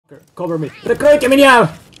Cover me. Прикройте меня!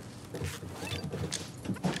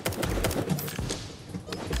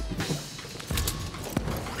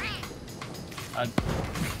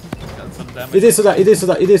 Иди сюда, иди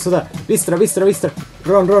сюда, иди сюда. Быстро, быстро, быстро.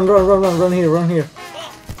 Run, run, run, run, run, run here, run here.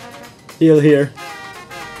 Heal here.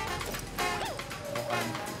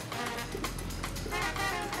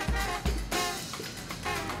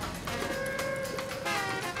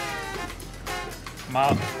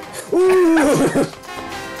 Mom.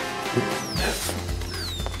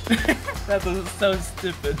 That was so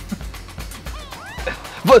stupid.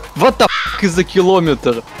 What the f is a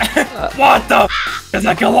kilometer? What the f is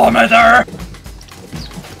a kilometer?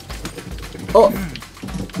 Oh!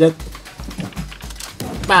 That...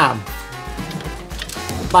 Bam!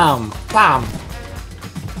 Bam! Bam!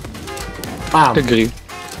 Bam! Agree.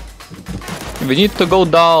 We need to go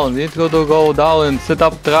down. We need to go down and set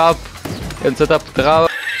up trap. And set up trap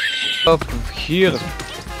here.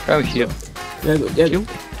 Come here. Yeah. Kill.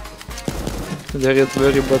 There is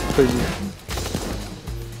very bad position.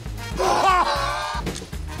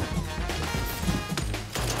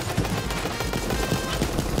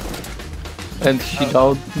 And he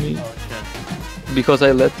downed me because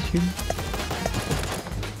I let him.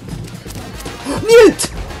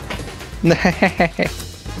 Нет!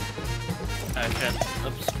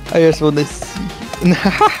 Oops. I just wanna see.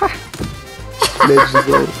 Let's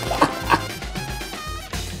go.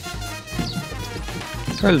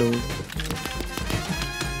 Hello.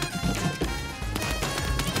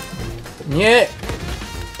 Не!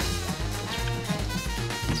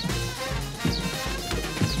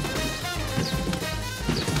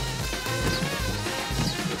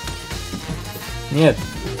 Нет.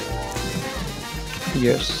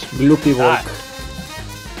 Yes. Глупый волк.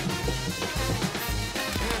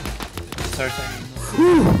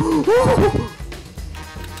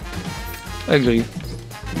 Agree.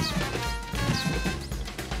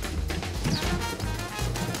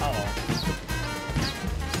 Oh.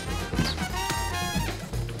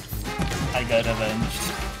 I got avenged.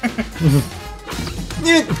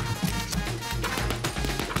 Нет!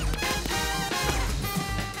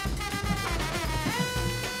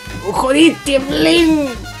 Уходите, блин!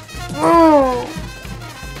 Go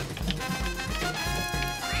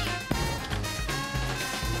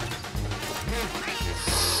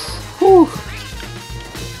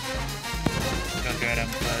get him,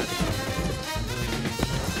 but...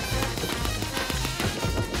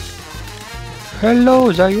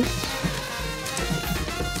 Hello, Zayus.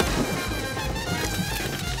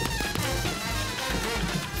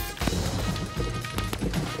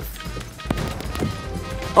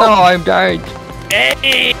 Oh, I'm died.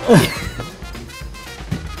 Hey!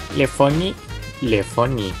 Le funny. Le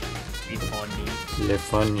funny. Be funny. Le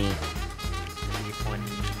funny. Be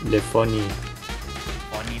funny. Le funny.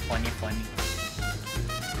 Funny, funny, funny.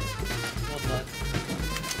 What's that?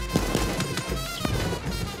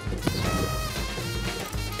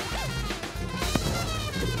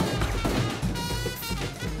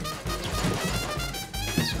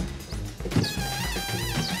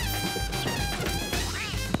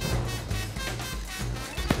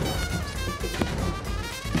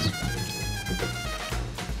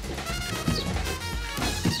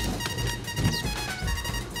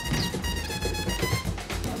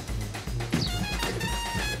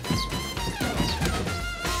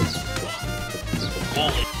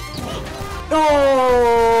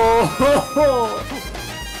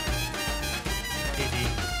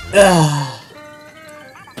 Oh!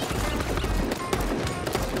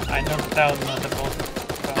 I knocked down the boss.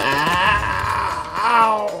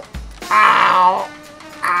 Ow! Ow!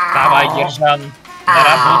 Давай, Ержан. На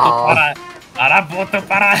работу пора. На работу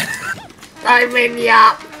пора. Дай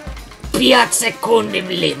меня 5 секунд,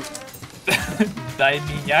 блин. Дай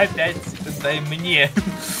меня 5 секунд, дай мне.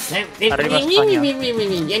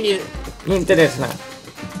 Я не интересно.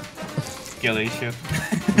 Делай еще.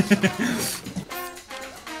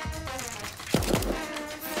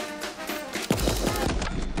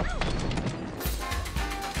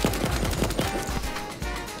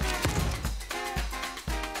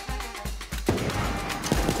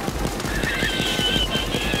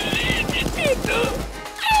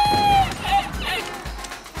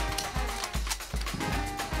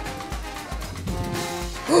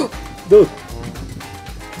 Dude.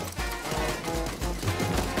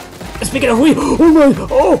 Speaking of weed, oh my,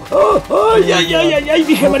 ay,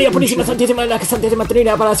 Virgen María Purísima, Santísima, la Santísima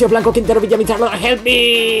Trinidad, Palacio Blanco, Quintero, Villamizarlo, help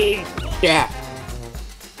me! Yeah.